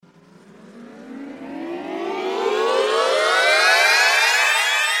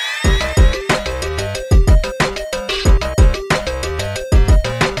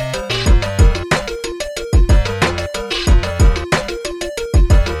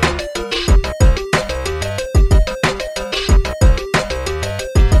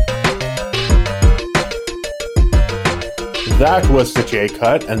That was the J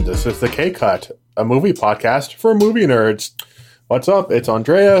Cut, and this is the K Cut, a movie podcast for movie nerds. What's up? It's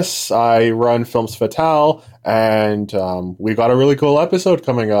Andreas. I run Films Fatale, and we got a really cool episode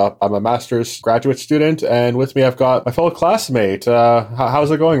coming up. I'm a master's graduate student, and with me I've got my fellow classmate.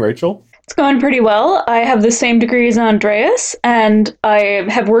 How's it going, Rachel? It's going pretty well. I have the same degree as Andreas, and I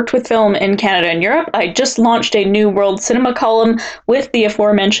have worked with film in Canada and Europe. I just launched a new World Cinema column with the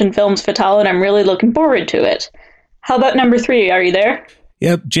aforementioned Films Fatale, and I'm really looking forward to it. How about number 3? Are you there?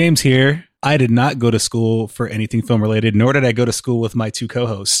 Yep, James here. I did not go to school for anything film related, nor did I go to school with my two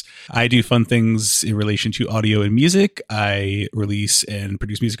co-hosts. I do fun things in relation to audio and music. I release and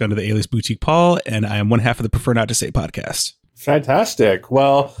produce music under the alias Boutique Paul, and I am one half of the Prefer Not to Say podcast. Fantastic.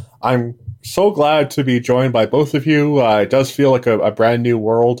 Well, I'm so glad to be joined by both of you. It does feel like a brand new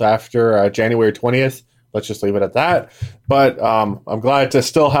world after January 20th. Let's just leave it at that. But I'm glad to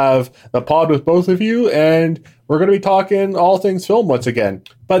still have the pod with both of you, and we're going to be talking all things film once again.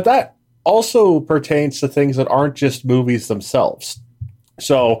 But that also pertains to things that aren't just movies themselves.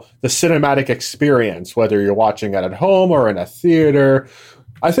 So the cinematic experience, whether you're watching it at home or in a theater,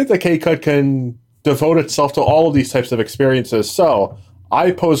 I think the K-Cut can devote itself to all of these types of experiences. So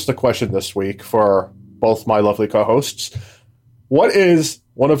I posed the question this week for both my lovely co-hosts. What is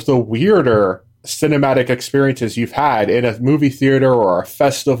one of the weirder cinematic experiences you've had in a movie theater or a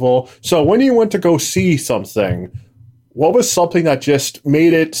festival? So when you went to go see something, what was something that just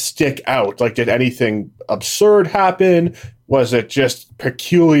made it stick out? Like, did anything absurd happen? Was it just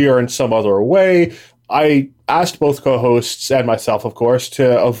peculiar in some other way? I asked both co-hosts and myself, of course,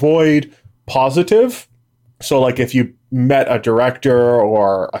 to avoid positive. So like if you met a director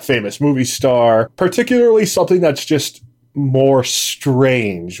or a famous movie star, particularly something that's just more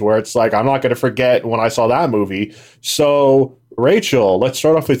strange, where it's like, I'm not going to forget when I saw that movie. So Rachel, let's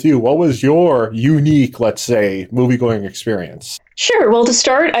start off with you. What was your unique, let's say, movie-going experience? Sure. Well, to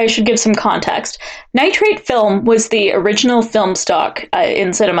start, I should give some context. Nitrate film was the original film stock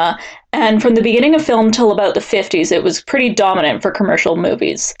in cinema, and from the beginning of film till about the 50s, it was pretty dominant for commercial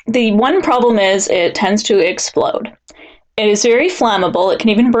movies. The one problem is it tends to explode. It is very flammable. It can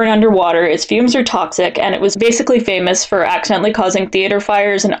even burn underwater. Its fumes are toxic, and it was basically famous for accidentally causing theater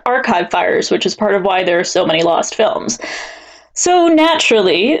fires and archive fires, which is part of why there are so many lost films. So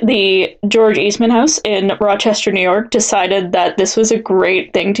naturally, the George Eastman House in Rochester, New York, decided that this was a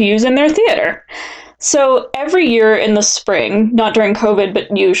great thing to use in their theater. So every year in the spring, not during COVID,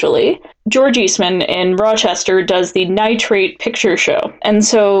 but usually, George Eastman in Rochester does the Nitrate Picture Show. And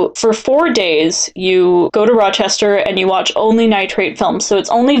so for 4 days, you go to Rochester and you watch only Nitrate films. So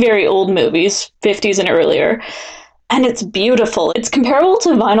it's only very old movies, 50s and earlier. And it's beautiful. It's comparable to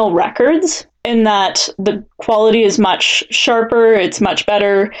vinyl records in that the quality is much sharper, it's much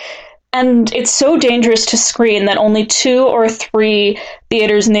better. And it's so dangerous to screen that only 2 or 3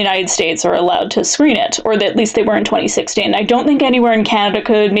 theaters in the United States are allowed to screen it, or at least they were in 2016. I don't think anywhere in Canada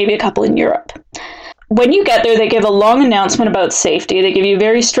could, maybe a couple in Europe. When you get there, they give a long announcement about safety. They give you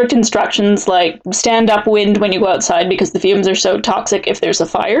very strict instructions like stand upwind when you go outside because the fumes are so toxic if there's a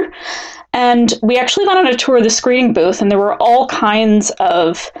fire. And we actually went on a tour of the screening booth, and there were all kinds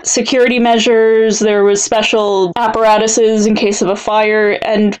of security measures. There was special apparatuses in case of a fire,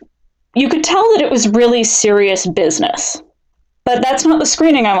 and you could tell that it was really serious business. But that's not the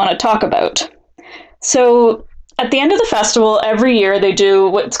screening I want to talk about. So at the end of the festival, every year they do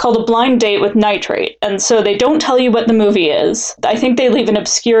what's called a blind date with Nitrate. And so they don't tell you what the movie is. I think they leave an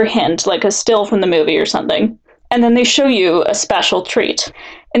obscure hint, like a still from the movie or something. And then they show you a special treat.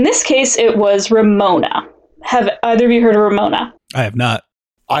 In this case, it was Ramona. Have either of you heard of Ramona? I have not.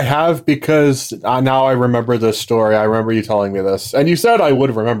 I have, because now I remember this story. I remember you telling me this. And you said I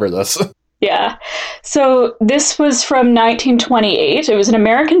would remember this. Yeah. So this was from 1928. It was an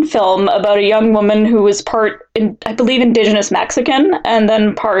American film about a young woman who was part, I believe, indigenous Mexican and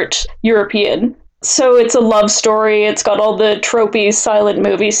then part European. So it's a love story. It's got all the tropey silent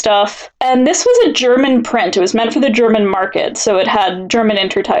movie stuff. And this was a German print. It was meant for the German market, so it had German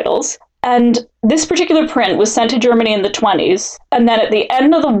intertitles. And this particular print was sent to Germany in the 20s. And then at the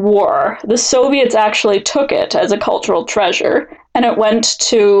end of the war, the Soviets actually took it as a cultural treasure. And it went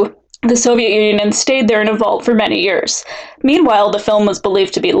to the Soviet Union and stayed there in a vault for many years. Meanwhile, the film was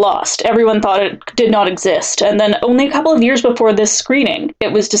believed to be lost. Everyone thought it did not exist. And then only a couple of years before this screening,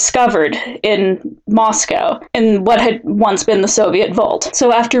 it was discovered in Moscow in what had once been the Soviet vault.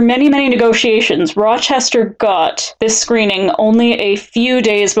 So after many, many negotiations, Rochester got this screening only a few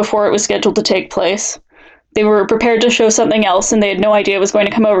days before it was scheduled to take place. They were prepared to show something else, and they had no idea it was going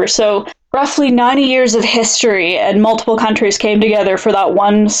to come over. So roughly 90 years of history and multiple countries came together for that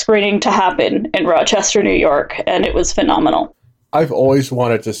one screening to happen in Rochester, New York, and it was phenomenal. I've always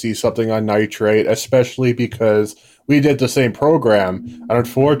wanted to see something on Nitrate, especially because we did the same program. And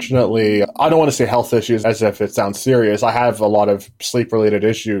unfortunately, I don't want to say health issues as if it sounds serious. I have a lot of sleep-related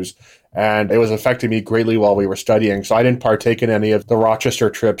issues, and it was affecting me greatly while we were studying. So I didn't partake in any of the Rochester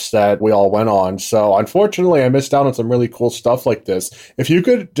trips that we all went on. So unfortunately, I missed out on some really cool stuff like this. If you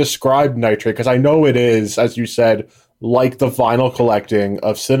could describe Nitrate, because I know it is, as you said, like the vinyl collecting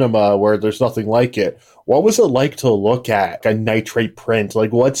of cinema where there's nothing like it. What was it like to look at a Nitrate print?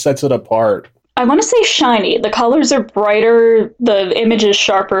 Like, what sets it apart? I want to say shiny. The colors are brighter, the image is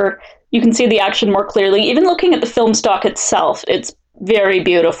sharper, you can see the action more clearly. Even looking at the film stock itself, it's very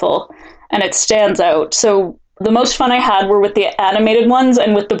beautiful and it stands out. So the most fun I had were with the animated ones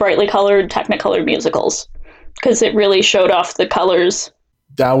and with the brightly colored Technicolor musicals, because it really showed off the colors.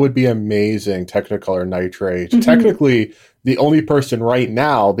 That would be amazing, Technicolor Nitrate. Technically, the only person right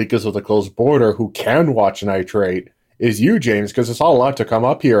now, because of the closed border, who can watch Nitrate is you, James, because it's not allowed to come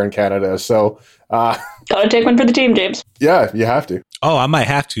up here in Canada. So, gotta take one for the team, James. Yeah, you have to. Oh, I might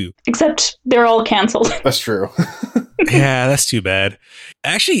have to. Except they're all canceled. That's true. Yeah, that's too bad.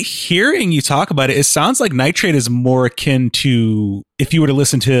 Actually, hearing you talk about it, it sounds like Nitrate is more akin to if you were to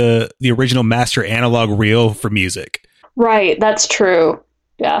listen to the original master analog reel for music. Right, that's true.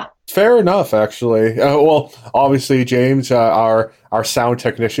 Yeah. Fair enough, actually. Well, obviously, James, our sound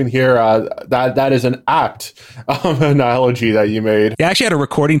technician here, that is an apt analogy that you made. I actually had a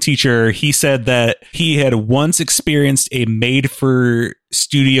recording teacher. He said that he had once experienced a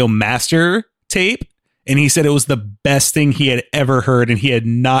made-for-studio master tape, and he said it was the best thing he had ever heard, and he had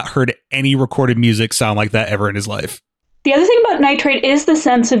not heard any recorded music sound like that ever in his life. The other thing about Nitrate is the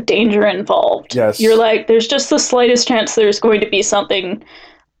sense of danger involved. Yes. You're like, there's just the slightest chance there's going to be something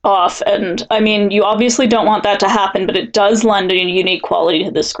off. And I mean, you obviously don't want that to happen, but it does lend a unique quality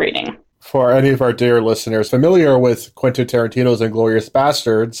to the screening. For any of our dear listeners familiar with Quentin Tarantino's Inglourious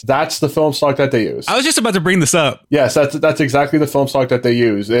Bastards, that's the film stock that they use. I was just about to bring this up. Yes, that's exactly the film stock that they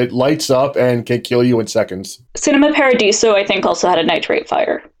use. It lights up and can kill you in seconds. Cinema Paradiso, I think, also had a Nitrate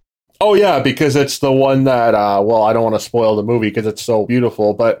fire. Oh, yeah, because it's the one that, well, I don't want to spoil the movie because it's so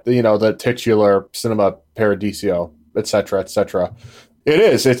beautiful, but, you know, the titular Cinema Paradiso, etc., etc. It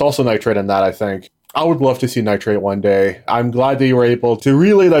is. It's also Nitrate in that, I think. I would love to see Nitrate one day. I'm glad that you were able to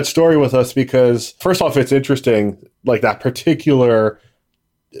relay that story with us because, first off, it's interesting, like that particular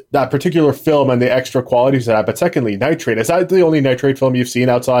film and the extra qualities of that. But secondly, Nitrate. Is that the only Nitrate film you've seen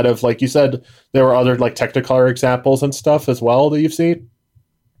outside of, like you said, there were other like Technicolor examples and stuff as well that you've seen?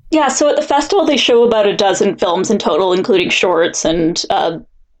 Yeah, so at the festival they show about a dozen films in total, including shorts and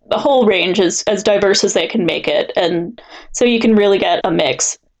the whole range is as diverse as they can make it. And so you can really get a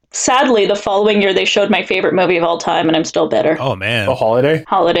mix. Sadly, the following year they showed my favorite movie of all time, and I'm still bitter. Oh, man. A Holiday?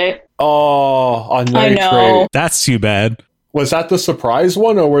 Holiday. Oh, on Nitrate. I know. That's too bad. Was that the surprise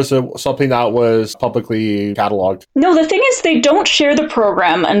one, or was it something that was publicly cataloged? No, the thing is they don't share the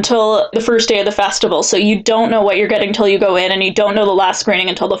program until the first day of the festival, so you don't know what you're getting until you go in, and you don't know the last screening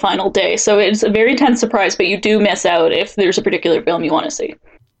until the final day. So it's a very tense surprise, but you do miss out if there's a particular film you want to see.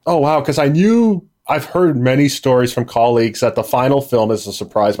 Oh, wow, because I've heard many stories from colleagues that the final film is a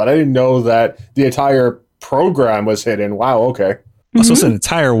surprise, but I didn't know that the entire program was hidden. Wow, okay. So it's an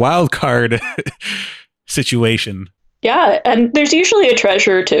entire wild card situation. Yeah, and there's usually a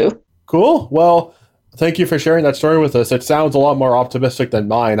treasure or two. Cool. Well, thank you for sharing that story with us. It sounds a lot more optimistic than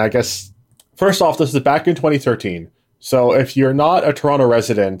mine. I guess, first off, this is back in 2013. So if you're not a Toronto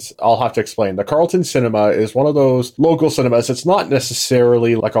resident, I'll have to explain. The Carlton Cinema is one of those local cinemas. It's not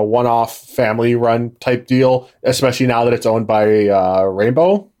necessarily like a one-off family-run type deal, especially now that it's owned by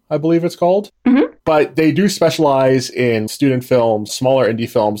Rainbow, I believe it's called. Mm-hmm. But they do specialize in student films, smaller indie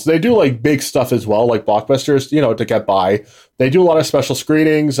films. They do like big stuff as well, like blockbusters, you know, to get by. They do a lot of special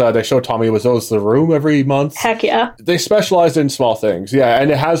screenings. They show Tommy Wiseau's The Room every month. Heck yeah. They specialize in small things. Yeah,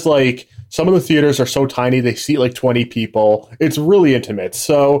 and it has like... Some of the theaters are so tiny, they seat like 20 people. It's really intimate.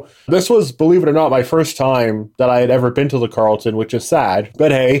 So this was, believe it or not, my first time that I had ever been to the Carlton, which is sad.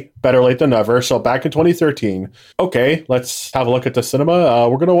 But hey, better late than never. So back in 2013, okay, let's have a look at the cinema.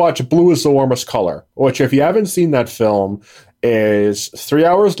 We're going to watch Blue is the Warmest Color, which if you haven't seen that film, is 3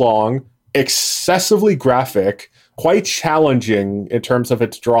 hours long, excessively graphic, quite challenging in terms of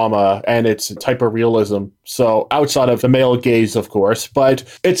its drama and its type of realism. So outside of the male gaze, of course, but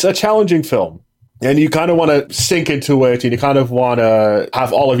it's a challenging film. And you kind of want to sink into it and you kind of want to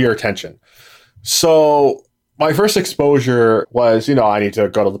have all of your attention. So my first exposure was, you know, I need to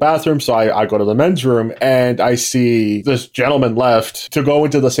go to the bathroom. So I go to the men's room and I see this gentleman left to go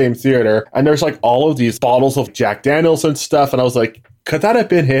into the same theater. And there's like all of these bottles of Jack Daniels and stuff. And I was like, could that have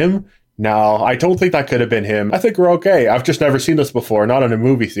been him? No, I don't think that could have been him. I think we're okay. I've just never seen this before, not in a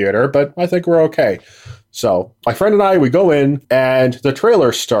movie theater, but I think we're okay. So my friend and I, we go in and the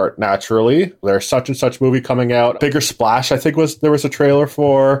trailers start naturally. There's such and such movie coming out. Bigger Splash, I think there was a trailer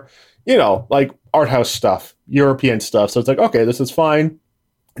for, like art house stuff, European stuff. So it's like, okay, this is fine.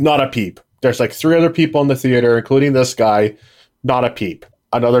 Not a peep. There's like 3 other people in the theater, including this guy. Not a peep.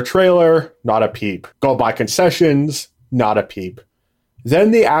 Another trailer, not a peep. Go buy concessions, not a peep.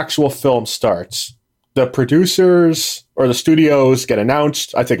 Then the actual film starts. The producers or the studios get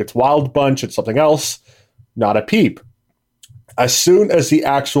announced. I think it's Wild Bunch, it's something else. Not a peep. As soon as the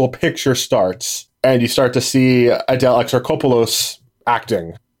actual picture starts and you start to see Adele Exarchopoulos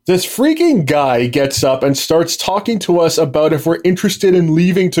acting, this freaking guy gets up and starts talking to us about if we're interested in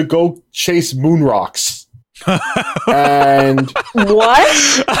leaving to go chase moon rocks. And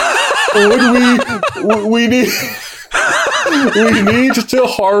what? we need we need to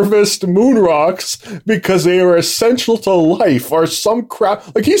harvest moon rocks because they are essential to life or some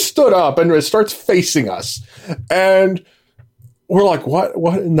crap. Like, he stood up and starts facing us, and we're like, what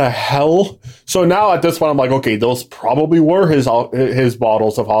in the hell? So now at this point, I'm like, okay, those probably were his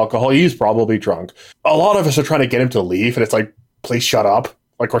bottles of alcohol. He's probably drunk. A lot of us are trying to get him to leave, and it's like, please shut up.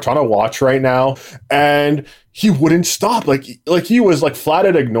 Like, we're trying to watch right now. And he wouldn't stop. Like he was like flat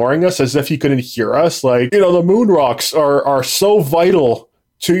out ignoring us as if he couldn't hear us. Like, the moon rocks are so vital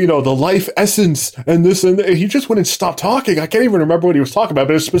to, the life essence and this and that. He just wouldn't stop talking. I can't even remember what he was talking about,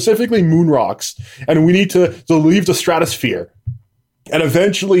 but it was specifically moon rocks. And we need to leave the stratosphere. And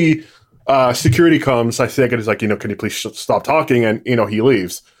eventually security comes, I think, and he's like, can you please stop talking? And, he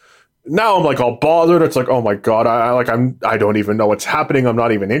leaves. Now I'm like all bothered. It's like, oh my God, I don't even know what's happening. I'm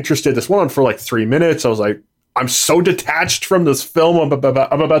not even interested. This went on for like 3 minutes. I was like, I'm so detached from this film I'm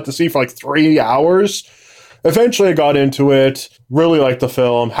about to see for like 3 hours. Eventually I got into it, really liked the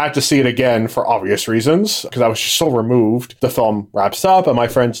film, had to see it again for obvious reasons because I was just so removed. The film wraps up and my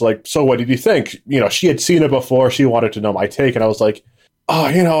friend's like, so what did you think? She had seen it before. She wanted to know my take. And I was like, oh,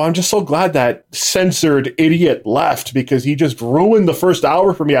 I'm just so glad that censored idiot left because he just ruined the first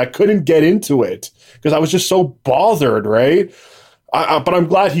hour for me. I couldn't get into it because I was just so bothered, right? But I'm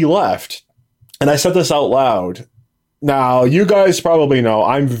glad he left. And I said this out loud. Now, you guys probably know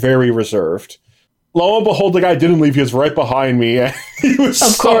I'm very reserved. Lo and behold, the guy didn't leave. He was right behind me. And he was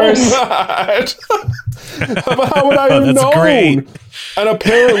so mad. But how would I have known? Great. And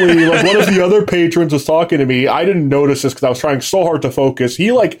apparently, like, one of the other patrons was talking to me. I didn't notice this because I was trying so hard to focus.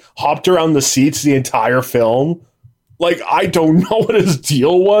 He, like, hopped around the seats the entire film. Like, I don't know what his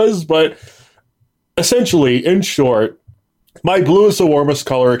deal was, but essentially, in short, my blue is the warmest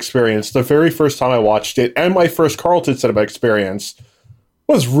color experience, the very first time I watched it, and my first Carlton Cinema experience,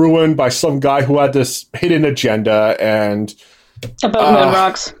 was ruined by some guy who had this hidden agenda and... About moon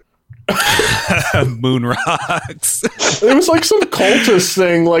rocks. Moon rocks. It was like some cultist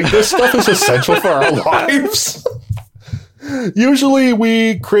thing, like, this stuff is essential for our lives. Usually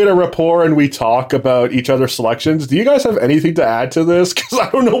we create a rapport and we talk about each other's selections. Do you guys have anything to add to this? Because I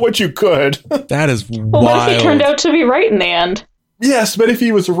don't know what you could. That is wild. Well, what if he turned out to be right in the end? Yes, but if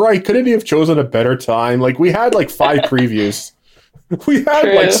he was right, couldn't he have chosen a better time? Like, we had like 5 previews. We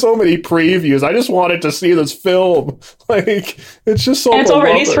had like so many previews. I just wanted to see this film. Like, it's just so. And it's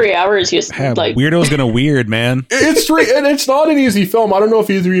already 3 hours. Like, weirdo's gonna weird, man. And it's not an easy film. I don't know if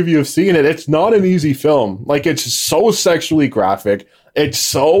either of you have seen it. It's not an easy film. Like, it's so sexually graphic. It's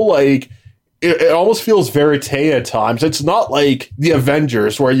so like it almost feels verite at times. It's not like the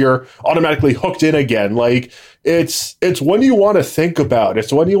Avengers where you're automatically hooked in again. Like, it's one you want to think about.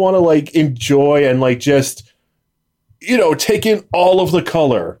 It's one you want to like enjoy and like just. Take in all of the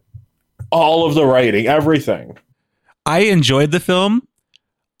color, all of the writing, everything. I enjoyed the film.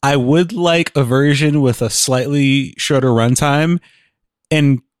 I would like a version with a slightly shorter runtime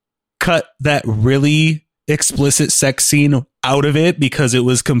and cut that really explicit sex scene out of it because it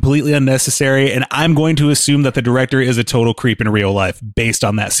was completely unnecessary. And I'm going to assume that the director is a total creep in real life based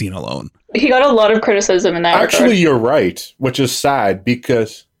on that scene alone. He got a lot of criticism in that Actually, regard. You're right, which is sad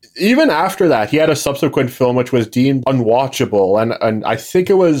because... Even after that, he had a subsequent film which was deemed unwatchable, and I think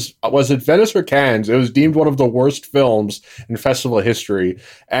it was it Venice or Cannes? It was deemed one of the worst films in festival history.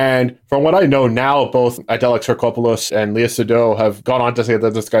 And from what I know now, both Adele Exarchopoulos and Léa Seydoux have gone on to say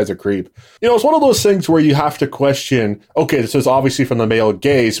that this guy's a creep. It's one of those things where you have to question, okay, this is obviously from the male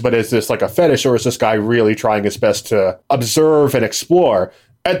gaze, but is this like a fetish, or is this guy really trying his best to observe and explore?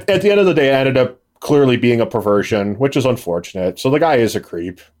 At the end of the day, I ended up clearly being a perversion, which is unfortunate. So the guy is a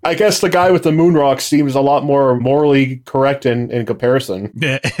creep. I guess the guy with the moon rock seems a lot more morally correct in comparison.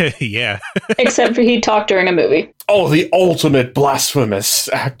 Yeah. Except for he talked during a movie. Oh, the ultimate blasphemous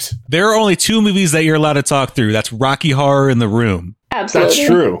act. There are only 2 movies that you're allowed to talk through. That's Rocky Horror and The Room. Absolutely. That's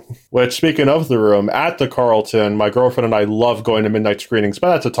true. Which, speaking of The Room, at the Carlton, my girlfriend and I love going to midnight screenings, but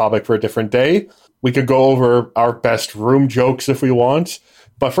that's a topic for a different day. We could go over our best Room jokes if we want.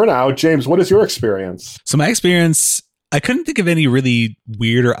 But for now, James, what is your experience? So my experience, I couldn't think of any really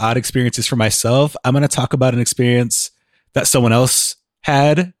weird or odd experiences for myself. I'm going to talk about an experience that someone else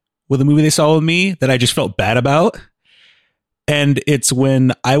had with a movie they saw with me that I just felt bad about. And it's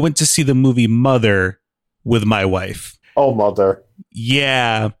when I went to see the movie Mother with my wife. Oh, Mother.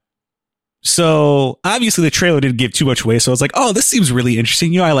 Yeah. So obviously the trailer didn't give too much away. So I was like, oh, this seems really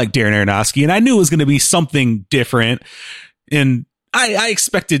interesting. I like Darren Aronofsky, and I knew it was going to be something different. And I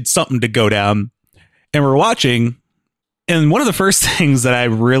expected something to go down, and we're watching. And one of the first things that I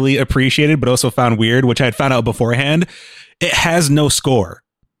really appreciated, but also found weird, which I had found out beforehand, it has no score,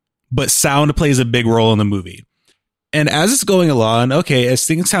 but sound plays a big role in the movie. And as it's going along, okay, as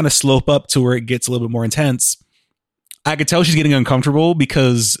things kind of slope up to where it gets a little bit more intense, I could tell she's getting uncomfortable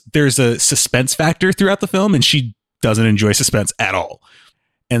because there's a suspense factor throughout the film, and she doesn't enjoy suspense at all.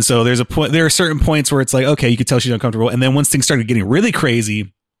 And so there are certain points where it's like, okay, you can tell she's uncomfortable. And then once things started getting really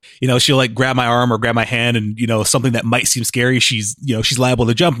crazy, she'll like grab my arm or grab my hand, and, something that might seem scary, she's liable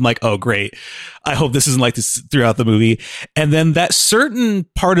to jump. I'm like, oh, great. I hope this isn't like this throughout the movie. And then that certain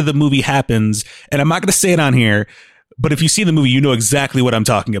part of the movie happens, and I'm not going to say it on here, but if you see the movie, you know exactly what I'm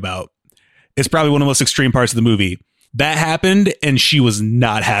talking about. It's probably one of the most extreme parts of the movie. That happened, and she was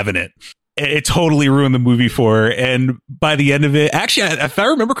not having it. It totally ruined the movie for her. And by the end of it, actually, if I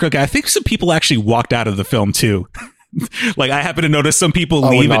remember correctly, I think some people actually walked out of the film too. Like, I happen to notice some people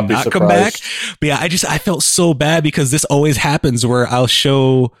leave and not come back. But yeah, I felt so bad because this always happens where I'll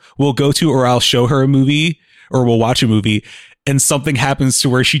show her a movie, or we'll watch a movie, and something happens to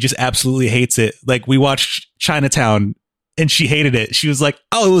where she just absolutely hates it. Like, we watched Chinatown, and she hated it. She was like,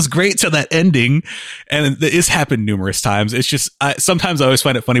 oh, it was great till that ending. And it's happened numerous times. It's just, sometimes I always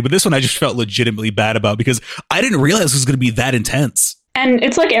find it funny, but this one I just felt legitimately bad about because I didn't realize it was going to be that intense. And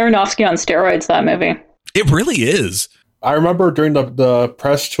it's like Aronofsky on steroids, that movie. It really is. I remember during the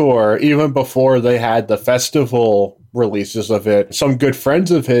press tour, even before they had the festival releases of it, some good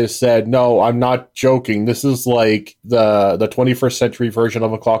friends of his said, no, I'm not joking. This is like the 21st century version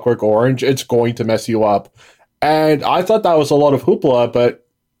of A Clockwork Orange. It's going to mess you up. And I thought that was a lot of hoopla, but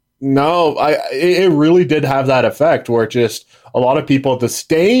no, it really did have that effect where just a lot of people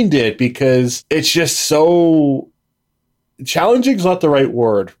disdained it because it's just so challenging is not the right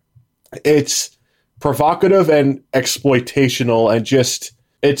word. It's provocative and exploitational, and just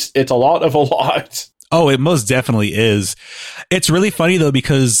it's a lot of a lot. Oh, it most definitely is. It's really funny, though,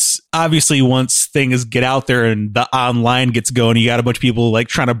 because obviously once things get out there and the online gets going, you got a bunch of people like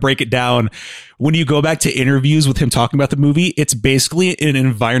trying to break it down. When you go back to interviews with him talking about the movie, it's basically an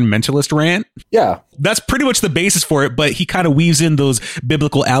environmentalist rant. Yeah. That's pretty much the basis for it, but he kind of weaves in those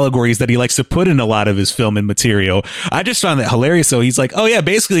biblical allegories that he likes to put in a lot of his film and material. I just found that hilarious. So he's like, oh yeah,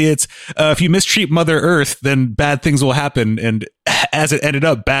 basically it's if you mistreat Mother Earth, then bad things will happen. And as it ended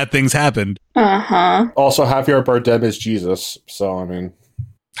up, bad things happened. Uh-huh. Also, Javier Bardem is Jesus. So, I mean...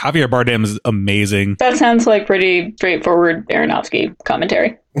 Javier Bardem is amazing. That sounds like pretty straightforward Aronofsky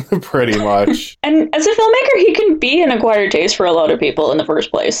commentary. Pretty much. And as a filmmaker, he can be an acquired taste for a lot of people in the first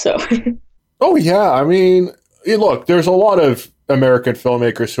place, so... Oh, yeah. I mean, look, there's a lot of American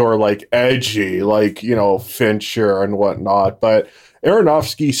filmmakers who are, like, edgy, like, Fincher and whatnot, but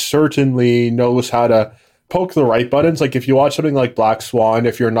Aronofsky certainly knows how to poke the right buttons. Like, if you watch something like Black Swan,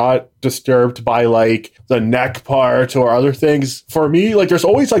 if you're not disturbed by, like, the neck part or other things, for me, like, there's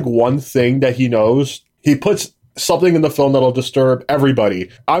always, like, one thing that he knows. He puts something in the film that'll disturb everybody.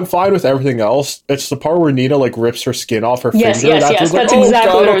 I'm fine with everything else. It's the part where Nina, like, rips her skin off her finger. Yes, like, that's exactly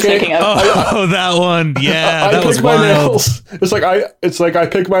what I was thinking of. Oh, that one. Yeah, I that was pick my wild. nails. It's like I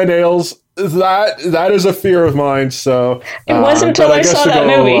pick my nails. That is a fear of mine. So it wasn't until I saw that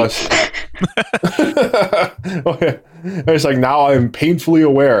movie. Okay. It's like now I'm painfully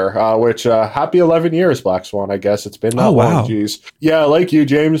aware. Which happy 11 years, Black Swan. I guess it's been that long. Jeez. Yeah, like you,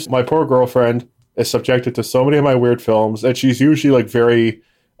 James. My poor girlfriend is subjected to so many of my weird films, and she's usually like very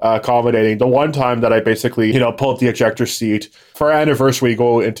accommodating. The one time that I basically, pulled the ejector seat for our anniversary, we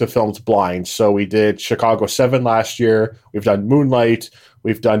go into films blind. So we did Chicago 7 last year. We've done Moonlight.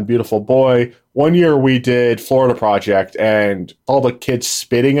 We've done Beautiful Boy. One year we did Florida Project, and all the kids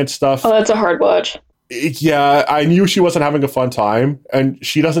spitting and stuff. Oh, that's a hard watch. Yeah, I knew she wasn't having a fun time, and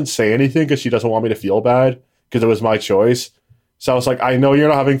she doesn't say anything because she doesn't want me to feel bad because it was my choice. So I was like, I know you're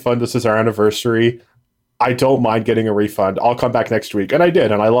not having fun. This is our anniversary. I don't mind getting a refund. I'll come back next week. And I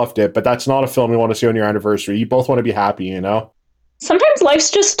did, and I loved it. But that's not a film you want to see on your anniversary. You both want to be happy, you know? Sometimes life's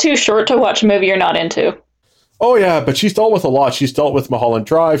just too short to watch a movie you're not into. Oh, yeah, but she's dealt with a lot. She's dealt with Mulholland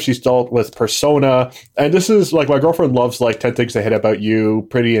Drive. She's dealt with Persona. And this is, like, my girlfriend loves, like, 10 Things I Hate About You,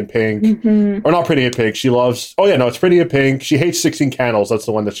 Pretty in Pink. Mm-hmm. Or not Pretty in Pink. She loves... Oh, yeah, no, it's Pretty in Pink. She hates 16 Candles. That's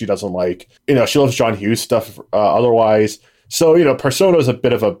the one that she doesn't like. You know, she loves John Hughes stuff otherwise. So, you know, Persona is a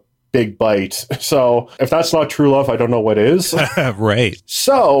bit of a big bite. So if that's not true love, I don't know what is. Right.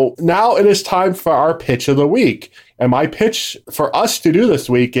 So now it is time for our pitch of the week. And my pitch for us to do this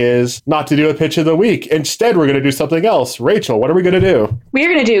week is not to do a pitch of the week. Instead, we're going to do something else. Rachel, what are we going to do? We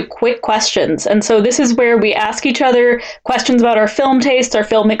are going to do quick questions. And so this is where we ask each other questions about our film tastes, our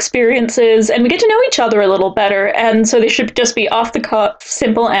film experiences, and we get to know each other a little better. And so they should just be off the cuff,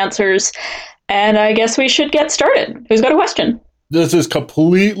 simple answers. And I guess we should get started. Who's got a question? This is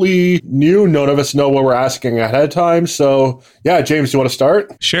completely new. None of us know what we're asking ahead of time. So, yeah, James, do you want to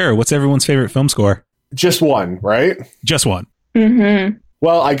start? Sure. What's everyone's favorite film score? Just one, right? Just one. Mm-hmm.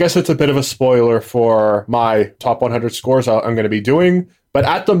 Well, I guess it's a bit of a spoiler for my top 100 scores I'm going to be doing. But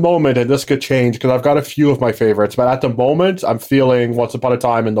at the moment, and this could change because I've got a few of my favorites, but at the moment, I'm feeling Once Upon a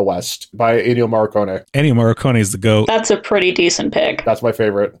Time in the West by Ennio Morricone. Ennio Morricone is the GOAT. That's a pretty decent pick. That's my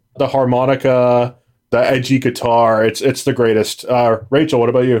favorite. The harmonica... The edgy guitar, it's the greatest. Rachel, what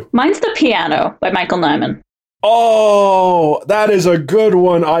about you? Mine's The Piano by Michael Nyman. Oh, that is a good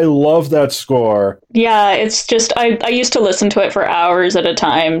one. I love that score. Yeah, it's just, I used to listen to it for hours at a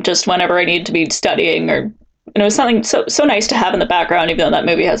time, just whenever I needed to be studying, or, and it was something so nice to have in the background, even though that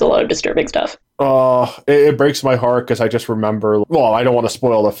movie has a lot of disturbing stuff. It breaks my heart because I just remember, well, I don't want to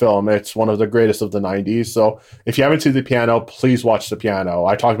spoil the film. It's one of the greatest of the 90s. So if you haven't seen The Piano, please watch The Piano.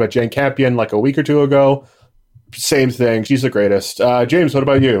 I talked about Jane Campion like a week or two ago. Same thing. She's the greatest. James, what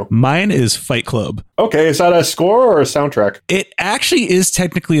about you? Mine is Fight Club. Okay. Is that a score or a soundtrack? It actually is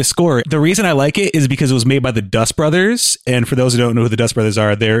technically a score. The reason I like it is because it was made by the Dust Brothers. And for those who don't know who the Dust Brothers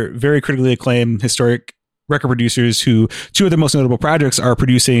are, they're very critically acclaimed historic record producers who two of their most notable projects are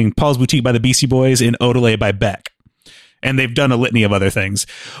producing Paul's Boutique by the Beastie Boys and Odelay by Beck. And they've done a litany of other things.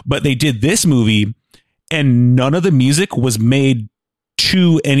 But they did this movie and none of the music was made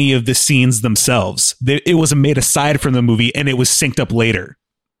to any of the scenes themselves. It was made aside from the movie and it was synced up later,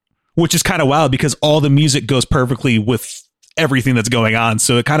 which is kind of wild because all the music goes perfectly with everything that's going on.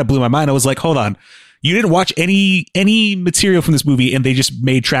 So it kind of blew my mind. I was like, hold on, you didn't watch any material from this movie and they just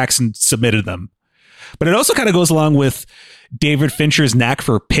made tracks and submitted them. But it also kind of goes along with David Fincher's knack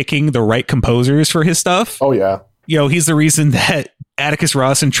for picking the right composers for his stuff. Oh, yeah. You know, he's the reason that Atticus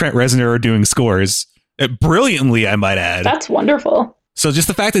Ross and Trent Reznor are doing scores. Brilliantly, I might add. That's wonderful. So just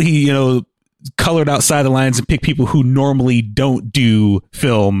the fact that he, you know, colored outside the lines and picked people who normally don't do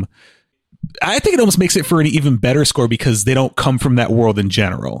film, I think it almost makes it for an even better score because they don't come from that world in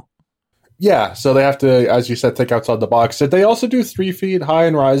general. Yeah, so they have to, as you said, think outside the box. Did they also do 3 Feet High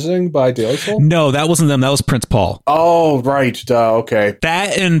and Rising by De La Soul? No, that wasn't them. That was Prince Paul. Oh, right. Okay.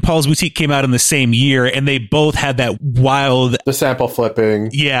 That and Paul's Boutique came out in the same year, and they both had that wild... The sample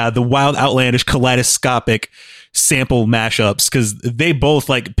flipping. Yeah, the wild, outlandish, kaleidoscopic sample mashups, because they both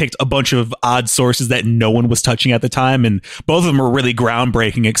like picked a bunch of odd sources that no one was touching at the time, and both of them were really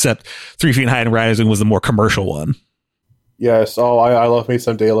groundbreaking, except 3 Feet High and Rising was the more commercial one. Yes. Oh, I love me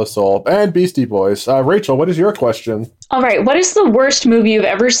some De La Soul and Beastie Boys. Rachel, what is your question? All right. What is the worst movie you've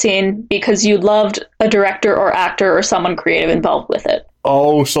ever seen because you loved a director or actor or someone creative involved with it?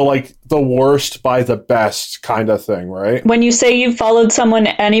 Oh, so like the worst by the best kind of thing, right? When you say you've followed someone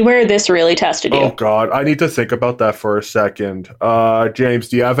anywhere, this really tested you. Oh, God. I need to think about that for a second. James,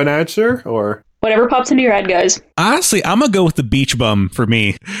 do you have an answer or... Whatever pops into your head, guys. Honestly, I'm going to go with The Beach Bum for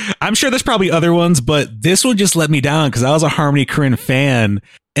me. I'm sure there's probably other ones, but this one just let me down because I was a Harmony Korine fan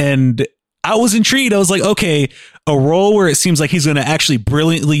and I was intrigued. I was like, okay, a role where it seems like he's going to actually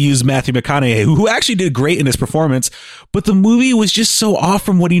brilliantly use Matthew McConaughey, who actually did great in his performance, but the movie was just so off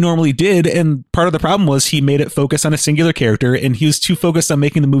from what he normally did. And part of the problem was he made it focus on a singular character and he was too focused on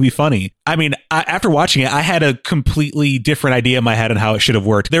making the movie funny. I mean, after watching it, I had a completely different idea in my head on how it should have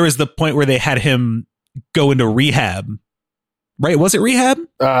worked. There was the point where they had him go into rehab. Right? Was it rehab?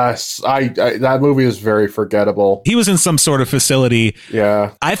 That movie is very forgettable. He was in some sort of facility.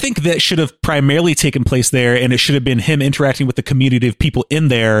 Yeah. I think that should have primarily taken place there, and it should have been him interacting with the community of people in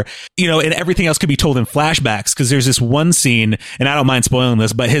there, you know, and everything else could be told in flashbacks, because there's this one scene, and I don't mind spoiling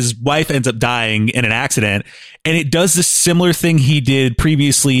this, but his wife ends up dying in an accident, And it does this similar thing he did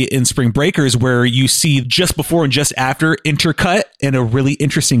previously in Spring Breakers, where you see just before and just after intercut in a really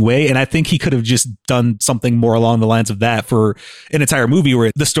interesting way. And I think he could have just done something more along the lines of that for an entire movie,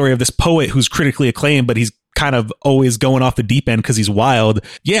 where the story of this poet who's critically acclaimed, but he's kind of always going off the deep end because he's wild.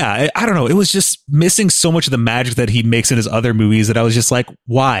 Yeah, I don't know. It was just missing so much of the magic that he makes in his other movies that I was just like,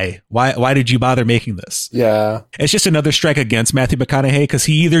 why? Why did you bother making this? Yeah. It's just another strike against Matthew McConaughey, because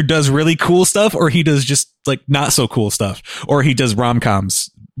he either does really cool stuff or he does just like not so cool stuff, or he does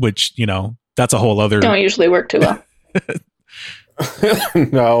rom-coms, which, you know, that's a whole other... Don't usually work too well.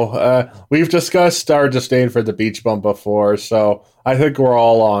 No, we've discussed our disdain for the beach bum before, so I think we're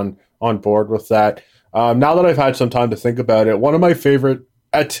all on board with that. Now that I've had some time to think about it, one of my favorite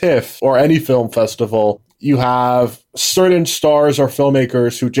at TIFF or any film festival, you have certain stars or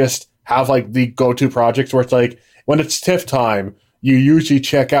filmmakers who just have like the go-to projects where it's like, when it's TIFF time, you usually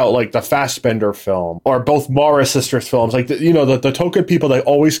check out like the Fassbender film or both Mara sisters films, like the token people that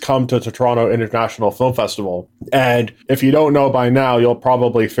always come to the Toronto International Film Festival. And if you don't know by now, you'll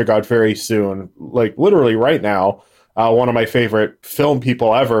probably figure out very soon, like literally right now. One of my favorite film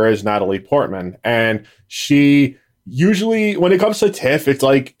people ever is Natalie Portman. And she usually, when it comes to TIFF, it's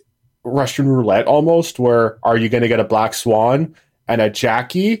like Russian roulette almost, where are you going to get a Black Swan and a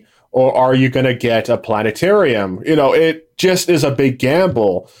Jackie, or are you going to get a planetarium? You know, it just is a big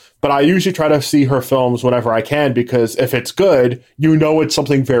gamble. But I usually try to see her films whenever I can, because if it's good, you know it's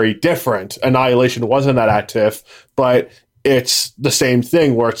something very different. Annihilation wasn't that at TIFF, but it's the same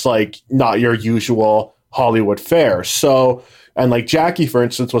thing where it's like not your usual Hollywood fare. So, and like Jackie, for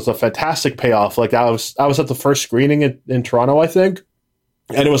instance, was a fantastic payoff. Like I was at the first screening in Toronto, I think,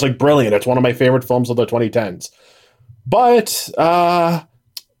 and it was like brilliant. It's one of my favorite films of the 2010s. But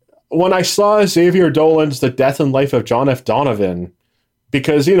when I saw Xavier Dolan's The Death and Life of John F. Donovan,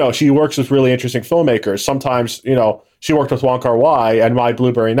 because, you know, she works with really interesting filmmakers. Sometimes, you know, she worked with Wong Kar-wai, and My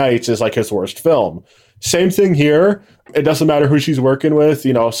Blueberry Nights is like his worst film. Same thing here. It doesn't matter who she's working with.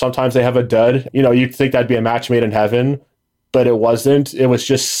 You know, sometimes they have a dud. You know, you'd think that'd be a match made in heaven, but it wasn't. It was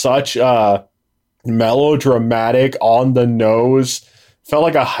just such a melodramatic, on the nose. Felt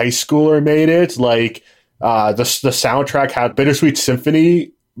like a high schooler made it. Like the soundtrack had Bittersweet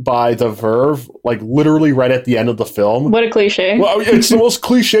Symphony by The Verve, like literally right at the end of the film. What a cliche. Well, it's the most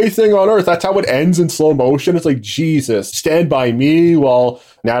cliche thing on earth. That's how it ends in slow motion. It's like, Jesus, Stand By Me, while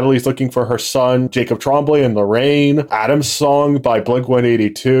Natalie's looking for her son, Jacob Tremblay, in the rain. Adam's Song by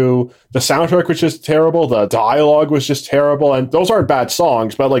Blink-182. The soundtrack was just terrible. The dialogue was just terrible. And those aren't bad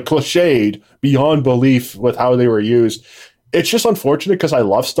songs, but like cliched beyond belief with how they were used. It's just unfortunate because I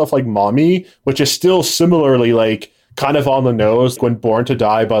love stuff like Mommy, which is still similarly like kind of on the nose. When Born to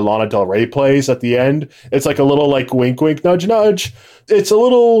Die by Lana Del Rey plays at the end, it's like a little like wink wink nudge nudge. It's a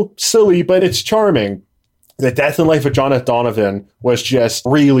little silly, but it's charming. The Death and Life of John F. Donovan was just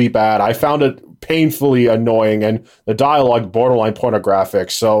really bad. I found it painfully annoying, and the dialogue borderline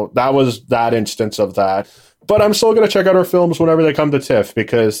pornographic. So that was that instance of that. But I'm still going to check out her films whenever they come to TIFF,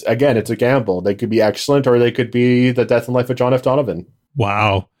 because again, it's a gamble. They could be excellent, or they could be The Death and Life of John F. Donovan.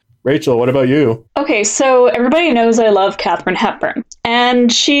 Wow. Rachel, what about you? Okay, so everybody knows I love Katharine Hepburn,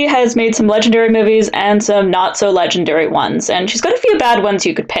 and she has made some legendary movies and some not so legendary ones, and she's got a few bad ones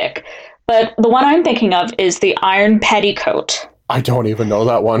you could pick. But the one I'm thinking of is The Iron Petticoat. I don't even know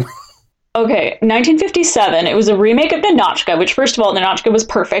that one. Okay, 1957. It was a remake of Ninotchka, which, first of all, Ninotchka was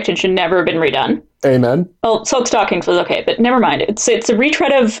perfect and should never have been redone. Amen. Well, Silk Stockings was okay, but never mind. It's a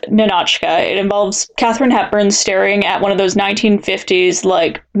retread of Ninotchka. It involves Katharine Hepburn staring at one of those 1950s,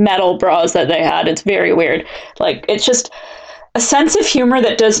 like, metal bras that they had. It's very weird. Like, it's just a sense of humor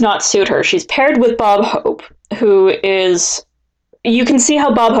that does not suit her. She's paired with Bob Hope, who is... You can see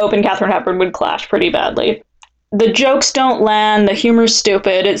how Bob Hope and Katharine Hepburn would clash pretty badly. The jokes don't land, the humor's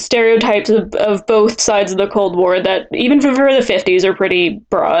stupid, it's stereotypes of both sides of the Cold War that, even for the 50s, are pretty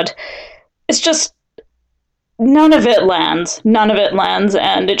broad. It's just, none of it lands,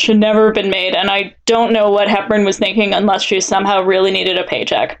 and it should never have been made, and I don't know what Hepburn was thinking unless she somehow really needed a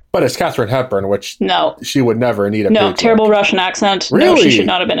paycheck. But it's Katharine Hepburn, which no, she would never need a paycheck. No, terrible Russian accent. Really? No, she should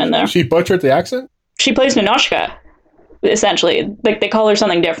not have been in there. She butchered the accent? She plays Ninotchka. Essentially, like, they call her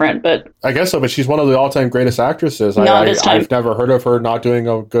something different, but I guess so. But she's one of the all-time greatest actresses. Not this time. I've never heard of her not doing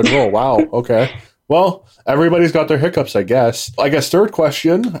a good role. Wow. Okay. Well, everybody's got their hiccups, I guess. I guess third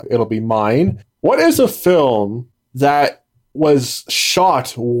question. It'll be mine. What is a film that was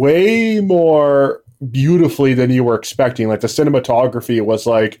shot way more beautifully than you were expecting? Like the cinematography was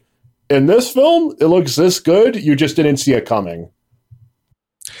like, in this film, it looks this good. You just didn't see it coming.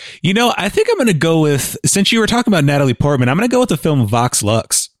 You know, I think I'm going to go with, since you were talking about Natalie Portman, I'm going to go with the film Vox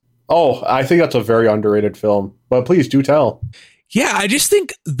Lux. Oh, I think that's a very underrated film, but please do tell. Yeah, I just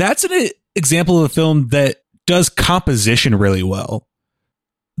think that's an example of a film that does composition really well.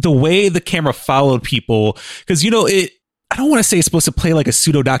 The way the camera followed people, because, I don't want to say it's supposed to play like a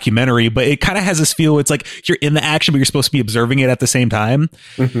pseudo documentary, but it kind of has this feel. It's like you're in the action, but you're supposed to be observing it at the same time.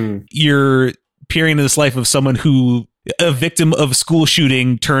 Mm-hmm. You're peering into this life of someone who, a victim of a school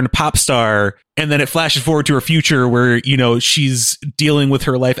shooting turned pop star. And then it flashes forward to her future where, she's dealing with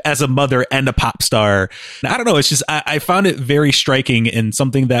her life as a mother and a pop star. And I don't know. It's just, I found it very striking and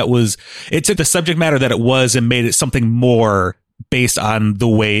something that it took the subject matter that it was and made it something more based on the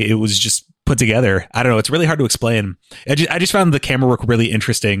way it was just put together. I don't know. It's really hard to explain. I just found the camera work really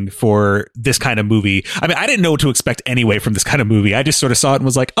interesting for this kind of movie. I mean, I didn't know what to expect anyway from this kind of movie. I just sort of saw it and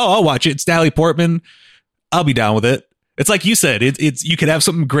was like, oh, I'll watch it. It's Natalie Portman. I'll be down with it. It's like you said, it's you could have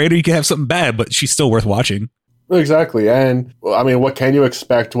something great or you could have something bad, but she's still worth watching. Exactly. And I mean, what can you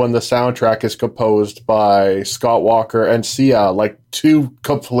expect when the soundtrack is composed by Scott Walker and Sia, like two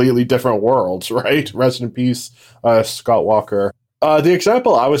completely different worlds, right? Rest in peace, Scott Walker. The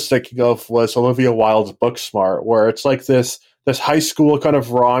example I was thinking of was Olivia Wilde's Booksmart, where it's like this high school kind of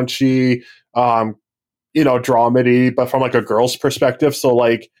raunchy, dramedy, but from like a girl's perspective. So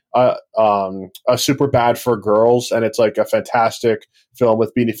like a super bad for girls, and it's like a fantastic film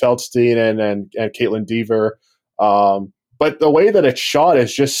with Beanie Feldstein and Caitlin Dever. But the way that it's shot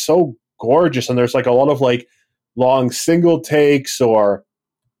is just so gorgeous, and there's like a lot of like long single takes or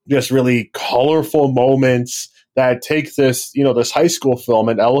just really colorful moments that take this, this high school film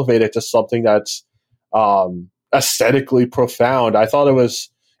and elevate it to something that's aesthetically profound. I thought it was,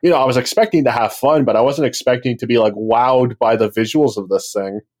 I was expecting to have fun, but I wasn't expecting to be like wowed by the visuals of this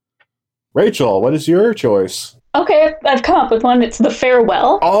thing. Rachel, what is your choice? Okay, I've come up with one. It's The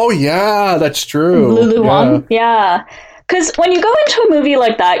Farewell. Oh, yeah, that's true. Lulu Wang. Yeah. Because when you go into a movie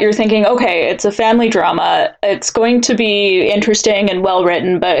like that, you're thinking, okay, it's a family drama. It's going to be interesting and well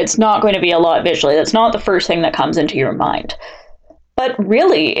written, but it's not going to be a lot visually. That's not the first thing that comes into your mind. But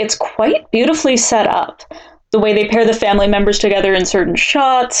really, it's quite beautifully set up. The way they pair the family members together in certain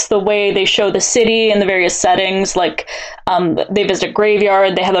shots, the way they show the city in the various settings, like they visit a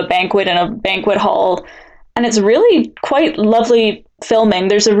graveyard, they have a banquet in a banquet hall. And it's really quite lovely filming.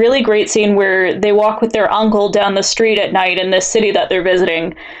 There's a really great scene where they walk with their uncle down the street at night in this city that they're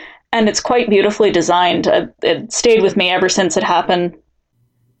visiting. And it's quite beautifully designed. It stayed with me ever since it happened.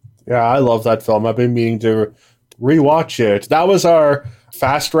 Yeah, I love that film. I've been meaning to rewatch it. That was our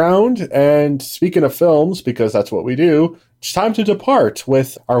fast round. And speaking of films, because that's what we do, it's time to depart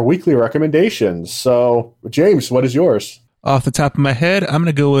with our weekly recommendations. So, James, what is yours? Off the top of my head, I'm going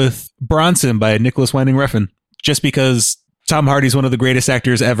to go with Bronson by Nicholas Winding Refn, just because Tom Hardy's one of the greatest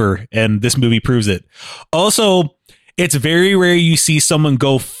actors ever, and this movie proves it. Also, it's very rare you see someone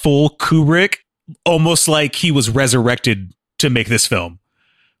go full Kubrick, almost like he was resurrected to make this film.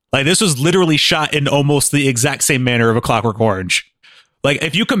 Like, this was literally shot in almost the exact same manner of A Clockwork Orange. Like,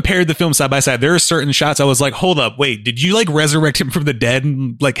 if you compared the film side by side, there are certain shots I was like, hold up, wait, did you like resurrect him from the dead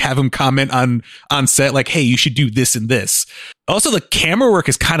and like have him comment on set like, hey, you should do this and this? Also, the camera work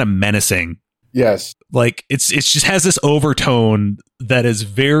is kind of menacing. Yes. Like, it's just has this overtone that is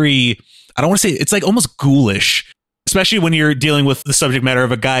very, I don't want to say, it's like almost ghoulish, especially when you're dealing with the subject matter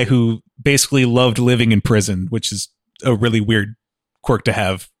of a guy who basically loved living in prison, which is a really weird quirk to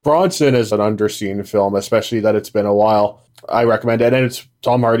have. Bronson is an underseen film, especially that it's been a while. I recommend it, and it's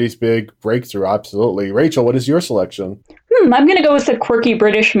Tom Hardy's big breakthrough, absolutely. Rachel, what is your selection? I'm going to go with a quirky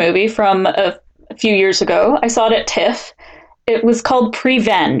British movie from a few years ago. I saw it at TIFF. It was called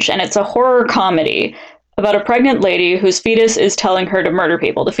Prevenge, and it's a horror comedy about a pregnant lady whose fetus is telling her to murder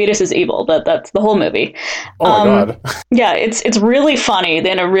people. The fetus is evil, but that's the whole movie. Oh my God. Yeah, it's really funny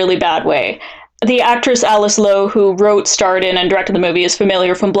in a really bad way. The actress Alice Lowe, who wrote, starred in, and directed the movie, is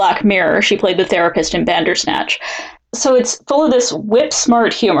familiar from Black Mirror. She played the therapist in Bandersnatch. So it's full of this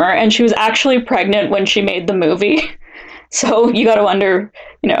whip-smart humor, and she was actually pregnant when she made the movie. So you got to wonder,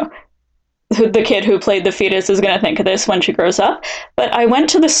 who the kid who played the fetus is going to think of this when she grows up. But I went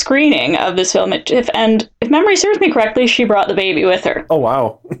to the screening of this film at TIFF, and if memory serves me correctly, she brought the baby with her. Oh,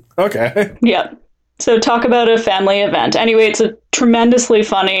 wow. Okay. Yeah. So talk about a family event. Anyway, it's a tremendously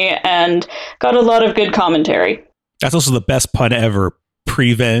funny and got a lot of good commentary. That's also the best pun ever.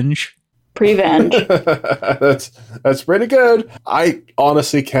 Prevenge. Prevenge. That's pretty good. I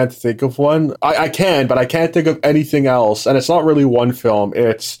honestly can't think of one. I can, but I can't think of anything else. And it's not really one film.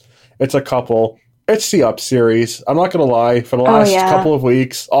 It's a couple. It's the Up series. I'm not going to lie. For the last couple of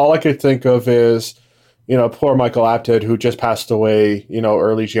weeks, all I could think of is, poor Michael Apted, who just passed away,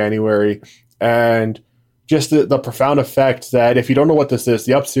 early January. And just the profound effect that, if you don't know what this is,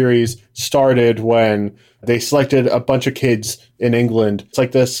 the Up series started when they selected a bunch of kids in England. It's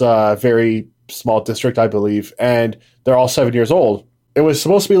like this very small district, I believe, and they're all 7 years old. It was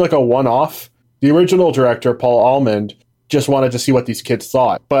supposed to be like a one-off. The original director, Paul Almond, just wanted to see what these kids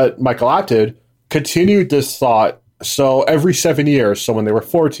thought. But Michael Apted continued this thought. So every 7 years, so when they were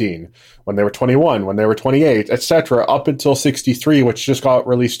 14, when they were 21, when they were 28, etc., up until 63, which just got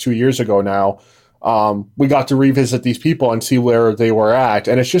released 2 years ago now, we got to revisit these people and see where they were at.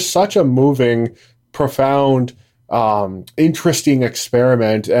 And it's just such a moving, profound, interesting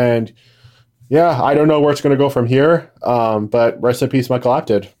experiment. And yeah, I don't know where it's going to go from here, but rest in peace, Michael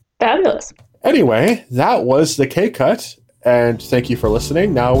Apted. Fabulous. Anyway, that was the K-Cut, and thank you for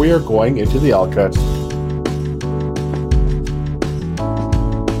listening. Now we are going into the L-Cut.